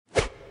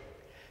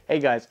Hey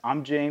guys,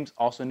 I'm James,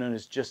 also known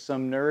as Just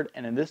Some Nerd,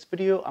 and in this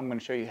video I'm going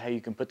to show you how you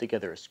can put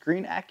together a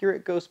screen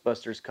accurate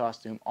Ghostbusters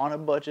costume on a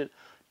budget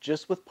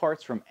just with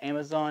parts from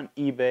Amazon,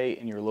 eBay,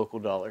 and your local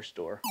dollar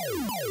store.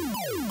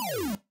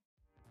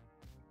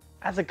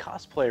 As a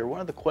cosplayer,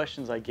 one of the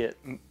questions I get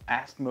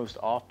asked most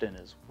often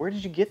is, where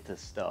did you get this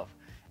stuff?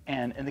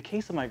 And in the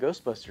case of my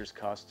Ghostbusters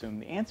costume,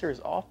 the answer is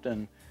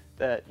often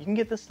that you can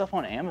get this stuff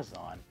on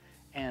Amazon.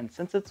 And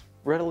since it's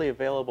readily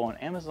available on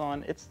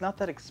Amazon, it's not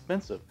that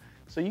expensive.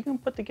 So you can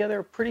put together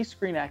a pretty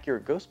screen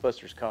accurate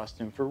Ghostbusters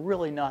costume for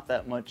really not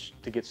that much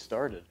to get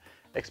started.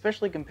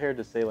 Especially compared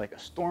to say like a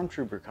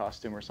Stormtrooper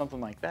costume or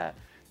something like that.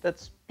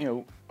 That's,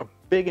 a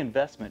big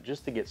investment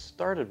just to get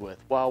started with.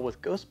 While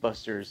with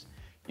Ghostbusters,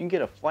 you can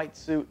get a flight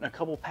suit and a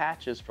couple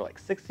patches for like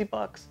 60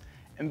 bucks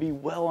and be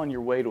well on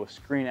your way to a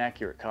screen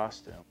accurate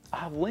costume. I'll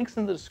have links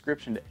in the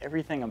description to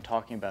everything I'm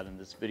talking about in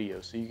this video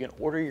so you can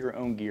order your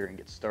own gear and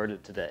get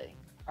started today.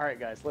 Alright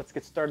guys, let's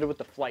get started with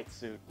the flight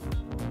suit.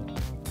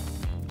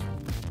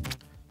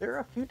 There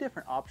are a few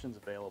different options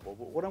available,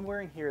 but what I'm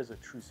wearing here is a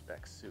true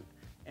spec suit.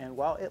 And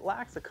while it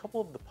lacks a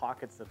couple of the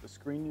pockets that the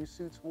screen use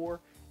suits wore,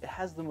 it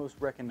has the most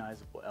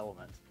recognizable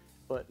elements.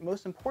 But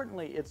most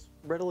importantly, it's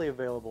readily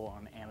available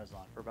on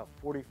Amazon for about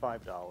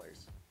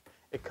 $45.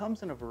 It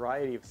comes in a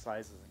variety of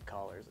sizes and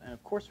colors, and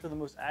of course for the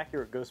most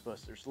accurate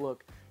Ghostbusters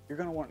look, you're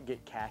going to want to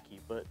get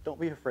khaki, but don't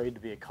be afraid to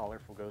be a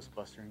colorful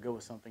Ghostbuster and go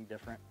with something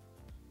different.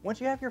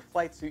 Once you have your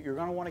flight suit, you're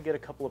going to want to get a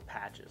couple of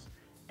patches.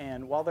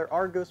 And while there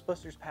are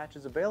Ghostbusters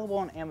patches available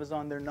on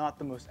Amazon, they're not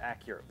the most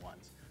accurate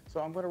ones.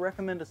 So I'm going to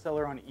recommend a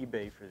seller on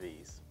eBay for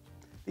these.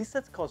 These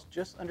sets cost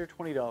just under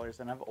 $20,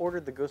 and I've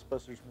ordered the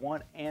Ghostbusters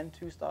 1 and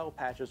 2 style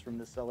patches from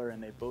this seller,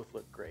 and they both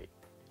look great.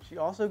 She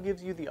also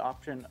gives you the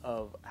option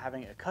of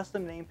having a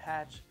custom name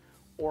patch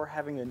or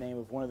having the name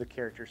of one of the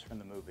characters from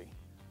the movie.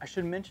 I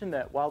should mention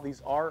that while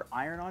these are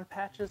iron-on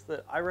patches,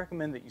 that I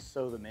recommend that you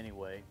sew them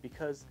anyway,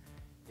 because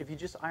if you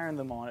just iron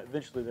them on,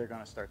 eventually they're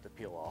going to start to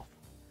peel off.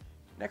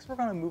 Next, we're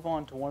going to move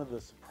on to one of the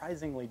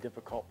surprisingly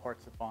difficult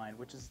parts to find,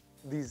 which is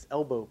these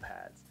elbow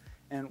pads.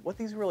 And what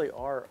these really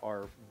are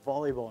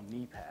volleyball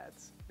knee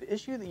pads. The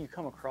issue that you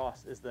come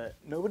across is that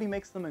nobody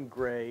makes them in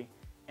gray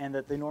and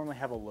that they normally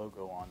have a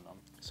logo on them.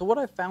 So what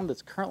I've found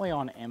that's currently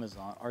on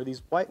Amazon are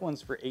these white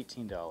ones for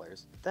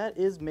 $18. That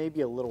is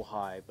maybe a little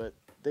high, but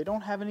they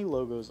don't have any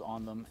logos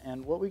on them,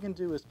 and what we can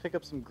do is pick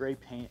up some gray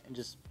paint and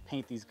just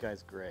paint these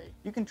guys gray.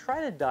 You can try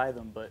to dye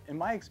them, but in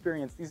my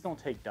experience, these don't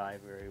take dye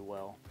very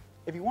well.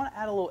 If you want to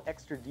add a little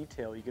extra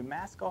detail, you can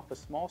mask off a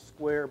small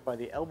square by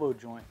the elbow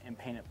joint and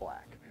paint it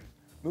black.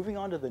 Moving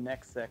on to the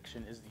next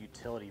section is the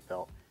utility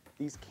belt.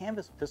 These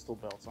canvas pistol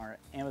belts are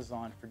on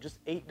Amazon for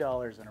just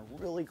 $8 and are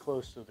really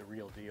close to the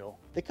real deal.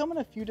 They come in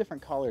a few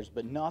different colors,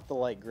 but not the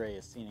light gray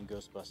as seen in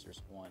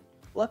Ghostbusters 1.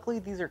 Luckily,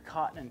 these are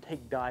cotton and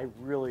take dye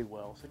really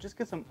well, so just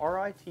get some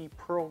RIT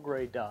pearl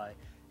gray dye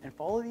and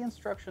follow the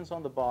instructions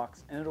on the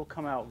box and it'll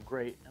come out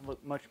great and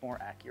look much more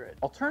accurate.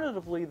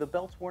 Alternatively, the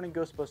belts worn in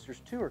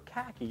Ghostbusters 2 are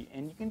khaki,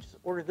 and you can just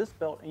order this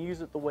belt and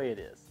use it the way it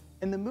is.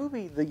 In the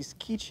movie, these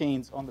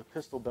keychains on the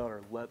pistol belt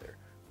are leather,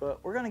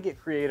 but we're going to get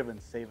creative and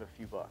save a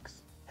few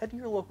bucks. Head to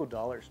your local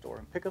dollar store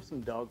and pick up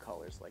some dog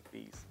collars like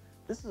these.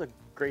 This is a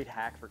great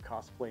hack for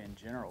cosplay in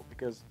general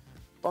because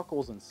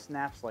buckles and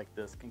snaps like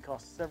this can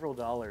cost several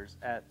dollars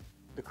at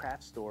the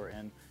craft store,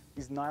 and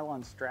these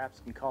nylon straps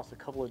can cost a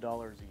couple of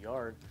dollars a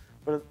yard.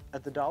 But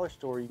at the dollar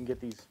store, you can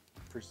get these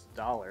for just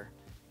 $1.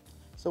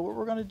 So what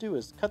we're going to do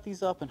is cut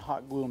these up and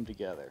hot glue them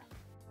together.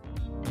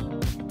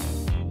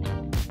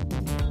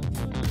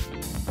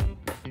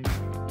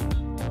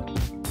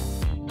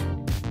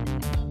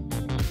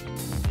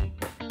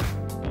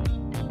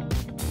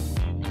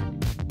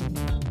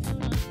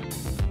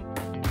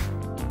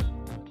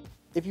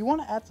 If you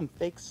want to add some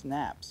fake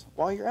snaps,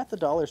 while you're at the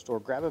dollar store,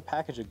 grab a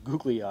package of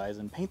googly eyes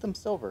and paint them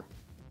silver.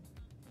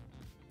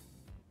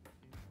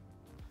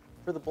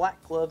 For the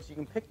black gloves, you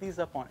can pick these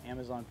up on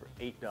Amazon for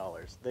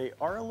 $8. They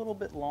are a little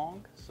bit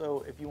long,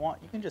 so if you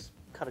want, you can just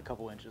cut a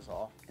couple inches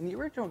off. In the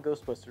original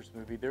Ghostbusters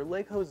movie, their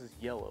leg hose is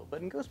yellow,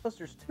 but in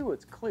Ghostbusters 2,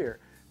 it's clear.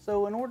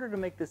 So in order to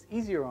make this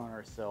easier on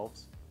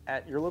ourselves,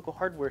 at your local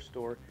hardware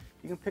store,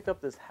 you can pick up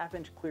this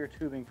half-inch clear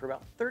tubing for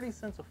about 30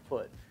 cents a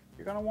foot.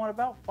 You're going to want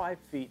about 5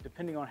 feet,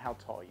 depending on how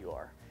tall you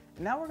are.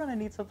 And now we're going to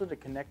need something to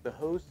connect the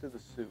hose to the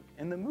suit.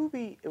 In the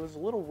movie, it was a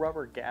little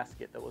rubber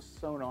gasket that was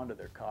sewn onto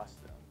their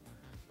costume.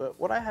 But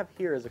what I have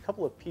here is a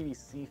couple of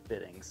PVC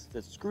fittings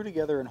that screw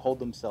together and hold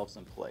themselves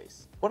in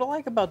place. What I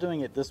like about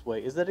doing it this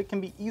way is that it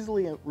can be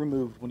easily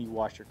removed when you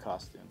wash your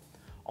costume.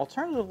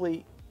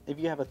 Alternatively, if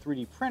you have a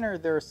 3D printer,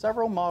 there are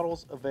several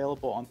models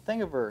available on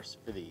Thingiverse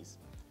for these.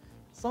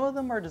 Some of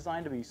them are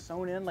designed to be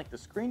sewn in like the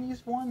screen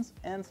used ones,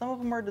 and some of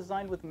them are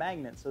designed with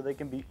magnets so they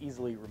can be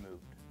easily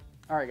removed.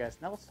 Alright guys,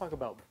 now let's talk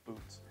about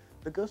boots.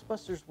 The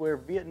Ghostbusters wear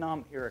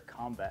Vietnam-era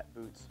combat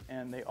boots,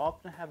 and they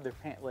often have their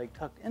pant leg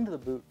tucked into the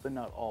boot, but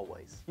not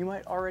always. You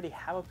might already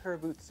have a pair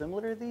of boots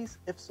similar to these.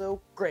 If so,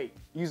 great,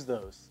 use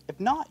those. If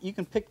not, you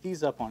can pick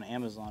these up on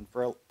Amazon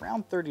for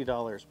around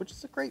 $30, which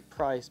is a great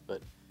price,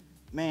 but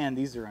man,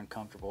 these are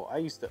uncomfortable. I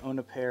used to own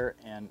a pair,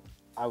 and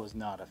I was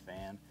not a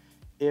fan.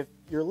 If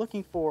you're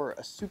looking for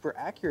a super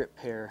accurate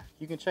pair,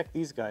 you can check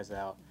these guys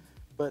out,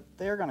 but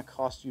they're going to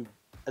cost you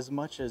as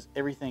much as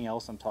everything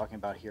else I'm talking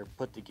about here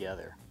put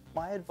together.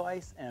 My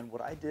advice and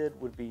what I did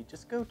would be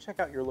just go check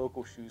out your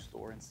local shoe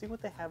store and see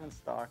what they have in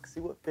stock,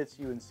 see what fits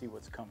you, and see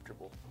what's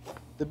comfortable.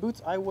 The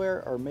boots I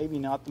wear are maybe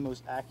not the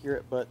most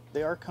accurate, but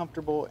they are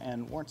comfortable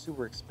and weren't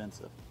super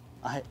expensive.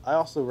 I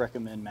also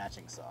recommend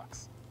matching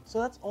socks. So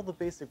that's all the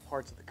basic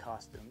parts of the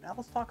costume. Now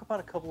let's talk about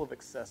a couple of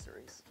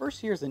accessories. First,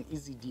 here's an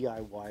easy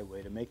DIY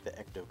way to make the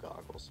Ecto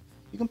Goggles.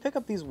 You can pick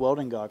up these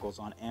welding goggles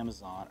on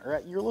Amazon or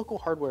at your local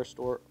hardware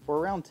store for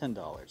around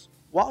 $10.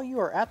 While you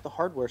are at the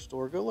hardware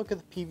store, go look at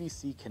the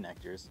PVC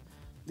connectors.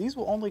 These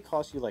will only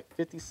cost you like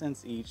 50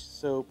 cents each,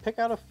 so pick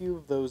out a few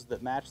of those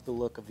that match the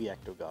look of the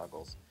Ecto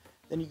Goggles.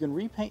 Then you can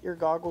repaint your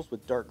goggles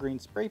with dark green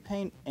spray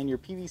paint and your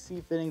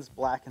PVC fittings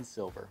black and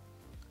silver.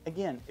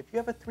 Again, if you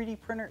have a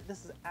 3D printer,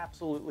 this is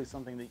absolutely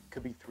something that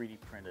could be 3D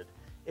printed.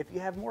 If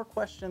you have more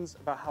questions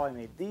about how I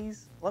made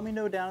these, let me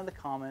know down in the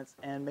comments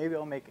and maybe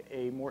I'll make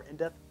a more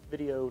in-depth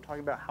video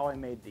talking about how I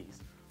made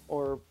these.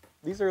 Or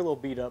these are a little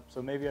beat up,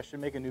 so maybe I should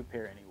make a new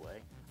pair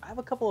anyway. I have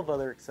a couple of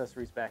other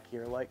accessories back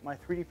here, like my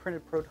 3D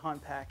printed Proton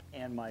Pack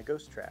and my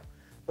Ghost Trap.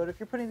 But if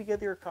you're putting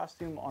together your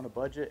costume on a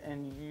budget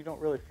and you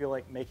don't really feel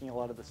like making a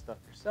lot of this stuff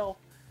yourself,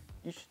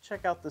 you should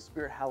check out the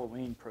Spirit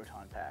Halloween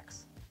Proton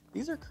Packs.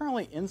 These are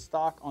currently in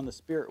stock on the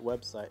Spirit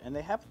website, and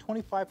they have a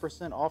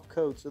 25% off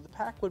code, so the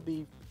pack would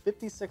be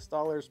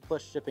 $56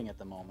 plus shipping at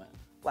the moment.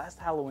 Last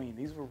Halloween,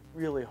 these were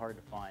really hard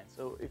to find,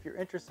 so if you're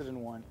interested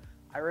in one,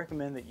 I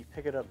recommend that you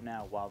pick it up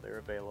now while they're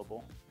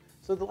available.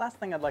 So the last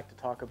thing I'd like to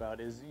talk about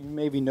is you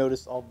maybe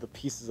notice all the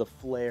pieces of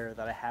flair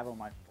that I have on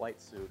my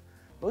flight suit.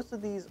 Most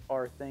of these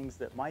are things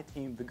that my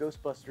team, the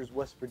Ghostbusters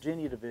West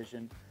Virginia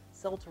division,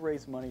 sell to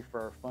raise money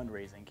for our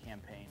fundraising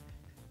campaign.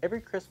 Every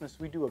Christmas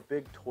we do a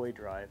big toy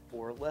drive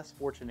for less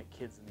fortunate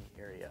kids in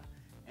the area,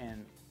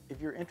 and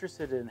if you're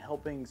interested in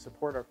helping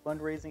support our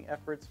fundraising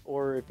efforts,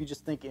 or if you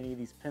just think any of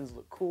these pins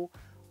look cool,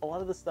 a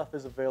lot of the stuff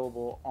is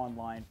available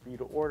online for you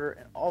to order,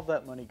 and all of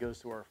that money goes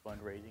to our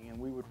fundraising, and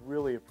we would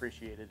really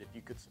appreciate it if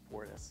you could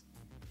support us.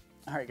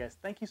 Alright guys,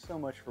 thank you so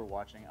much for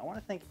watching. I want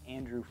to thank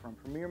Andrew from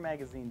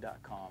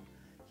PremierMagazine.com.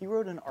 He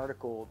wrote an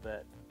article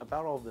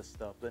about all this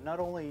stuff that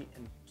not only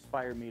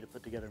inspired me to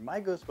put together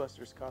my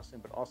Ghostbusters costume,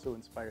 but also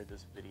inspired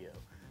this video.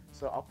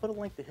 So I'll put a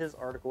link to his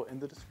article in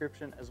the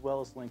description, as well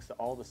as links to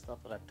all the stuff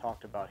that I've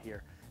talked about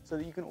here, so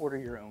that you can order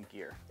your own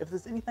gear. If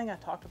there's anything I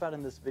talked about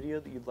in this video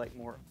that you'd like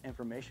more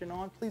information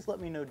on, please let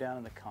me know down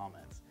in the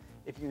comments.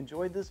 If you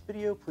enjoyed this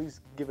video,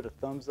 please give it a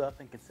thumbs up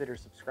and consider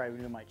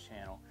subscribing to my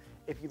channel.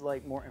 If you'd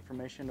like more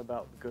information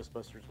about the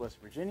Ghostbusters West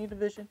Virginia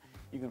division,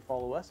 you can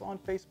follow us on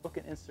Facebook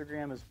and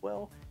Instagram as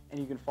well, and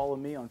you can follow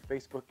me on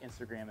Facebook,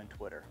 Instagram, and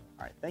Twitter.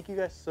 Alright, thank you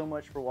guys so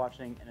much for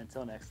watching, and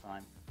until next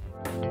time.